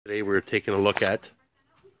Today we're taking a look at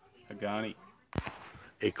Hagane.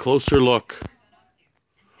 a closer look.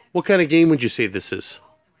 What kind of game would you say this is?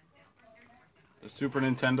 The Super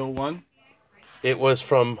Nintendo one. It was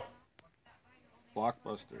from...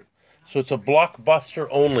 Blockbuster. So it's a Blockbuster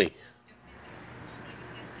only.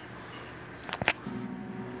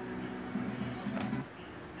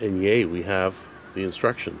 And yay, we have the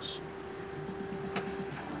instructions.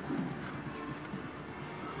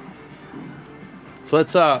 So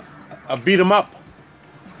let's beat them up.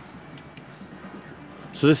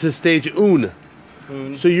 So this is stage un.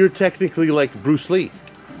 So you're technically like Bruce Lee.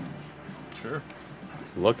 Sure.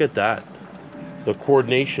 Look at that. The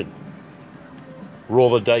coordination.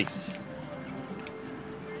 Roll the dice.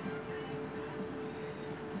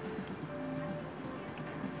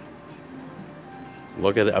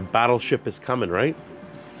 Look at it. A battleship is coming, right?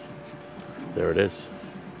 There it is.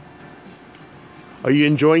 Are you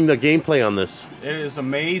enjoying the gameplay on this? It is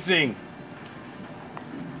amazing.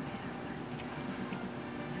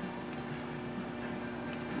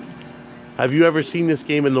 Have you ever seen this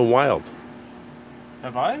game in the wild?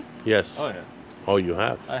 Have I? Yes. Oh, yeah. Oh, you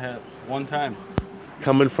have? I have. One time.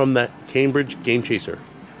 Coming from that Cambridge Game Chaser.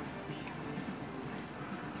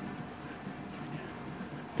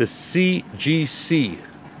 The CGC.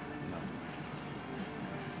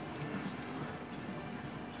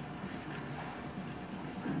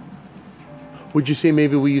 Would you say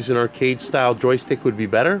maybe we use an arcade style joystick would be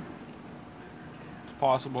better? It's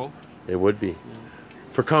possible. It would be.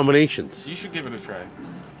 For combinations. You should give it a try.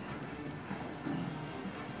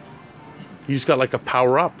 You just got like a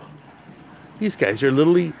power up. These guys are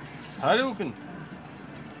literally... Hadouken.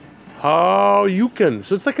 Oh, you can.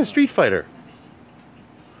 So it's like a Street Fighter.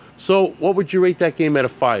 So what would you rate that game out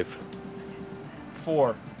of 5?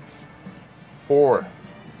 4. 4.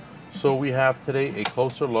 So we have today a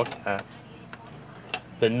closer look at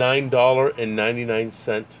the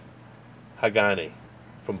 $9.99 Hagane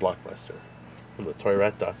from Blockbuster, from the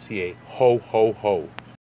Toyratt.ca. Ho, ho, ho.